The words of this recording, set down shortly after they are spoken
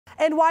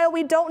And while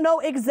we don't know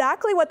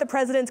exactly what the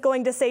president's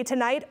going to say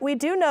tonight, we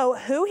do know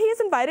who he's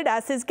invited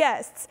as his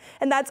guests.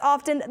 And that's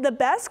often the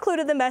best clue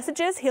to the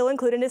messages he'll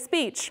include in his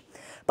speech.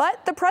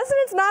 But the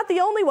president's not the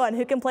only one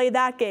who can play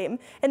that game.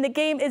 And the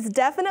game is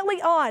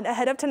definitely on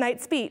ahead of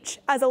tonight's speech,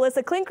 as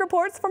Alyssa Klink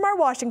reports from our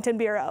Washington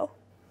Bureau.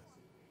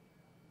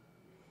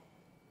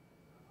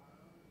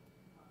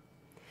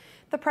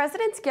 The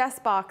president's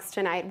guest box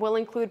tonight will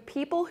include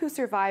people who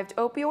survived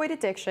opioid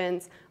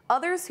addictions,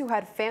 others who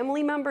had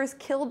family members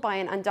killed by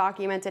an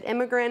undocumented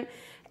immigrant,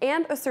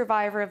 and a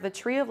survivor of the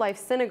Tree of Life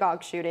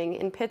synagogue shooting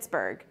in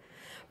Pittsburgh.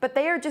 But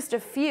they are just a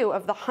few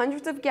of the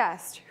hundreds of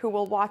guests who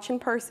will watch in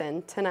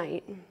person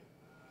tonight.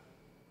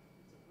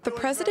 The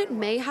president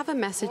may have a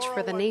message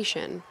for the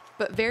nation,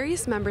 but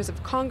various members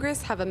of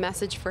Congress have a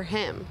message for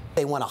him.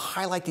 They want to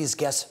highlight these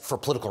guests for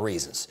political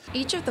reasons.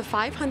 Each of the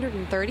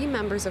 530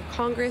 members of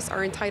Congress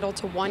are entitled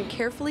to one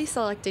carefully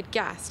selected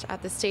guest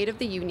at the State of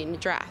the Union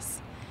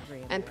address.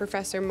 And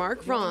Professor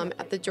Mark Rahm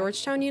at the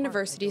Georgetown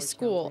University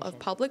School of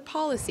Public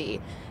Policy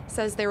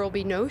says there will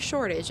be no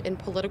shortage in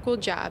political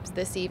jabs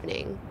this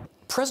evening.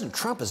 President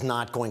Trump is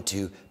not going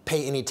to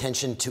pay any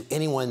attention to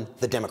anyone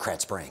the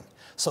Democrats bring.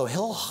 So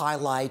he'll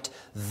highlight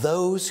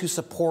those who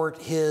support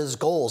his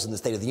goals in the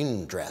State of the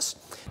Union address.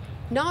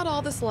 Not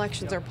all the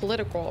selections are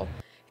political.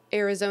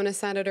 Arizona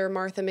Senator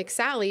Martha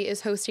McSally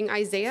is hosting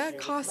Isaiah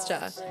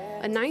Acosta,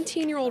 a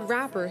 19-year-old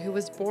rapper who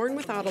was born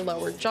without a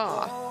lower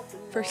jaw.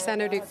 For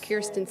Senator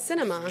Kyrsten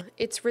Sinema,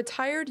 it's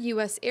retired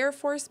U.S. Air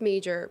Force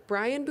Major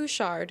Brian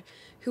Bouchard,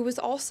 who was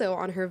also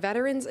on her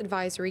Veterans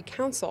Advisory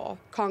Council.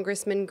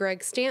 Congressman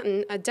Greg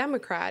Stanton, a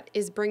Democrat,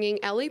 is bringing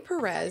Ellie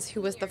Perez,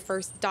 who was the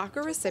first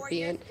DACA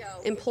recipient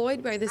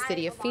employed by the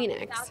city of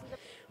Phoenix,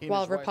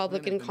 while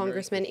Republican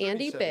Congressman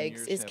Andy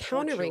Biggs is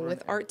countering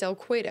with Art Del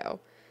Cueto,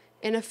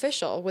 an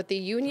official with the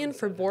Union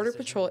for Border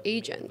Patrol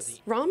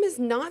Agents. Rahm is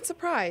not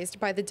surprised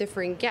by the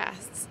differing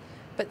guests,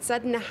 but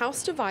said in a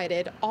House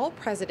divided, all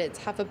presidents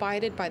have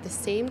abided by the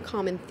same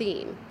common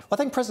theme. Well, I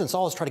think presidents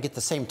always try to get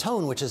the same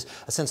tone, which is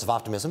a sense of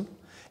optimism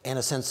and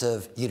a sense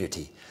of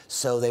unity.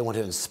 So they want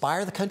to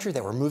inspire the country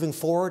that we're moving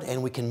forward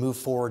and we can move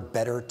forward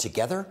better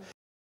together.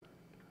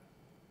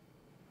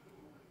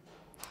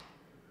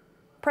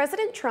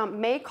 President Trump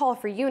may call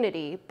for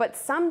unity, but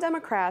some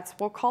Democrats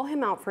will call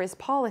him out for his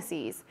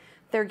policies.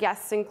 Their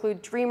guests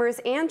include Dreamers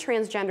and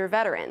transgender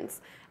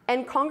veterans.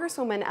 And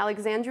Congresswoman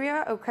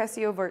Alexandria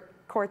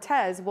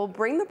Ocasio-Cortez will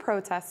bring the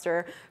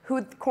protester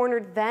who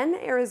cornered then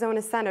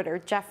Arizona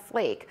Senator Jeff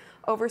Flake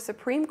over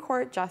Supreme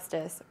Court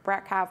Justice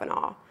Brett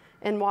Kavanaugh.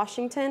 In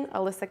Washington,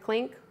 Alyssa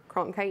Klink,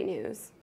 Cronkite News.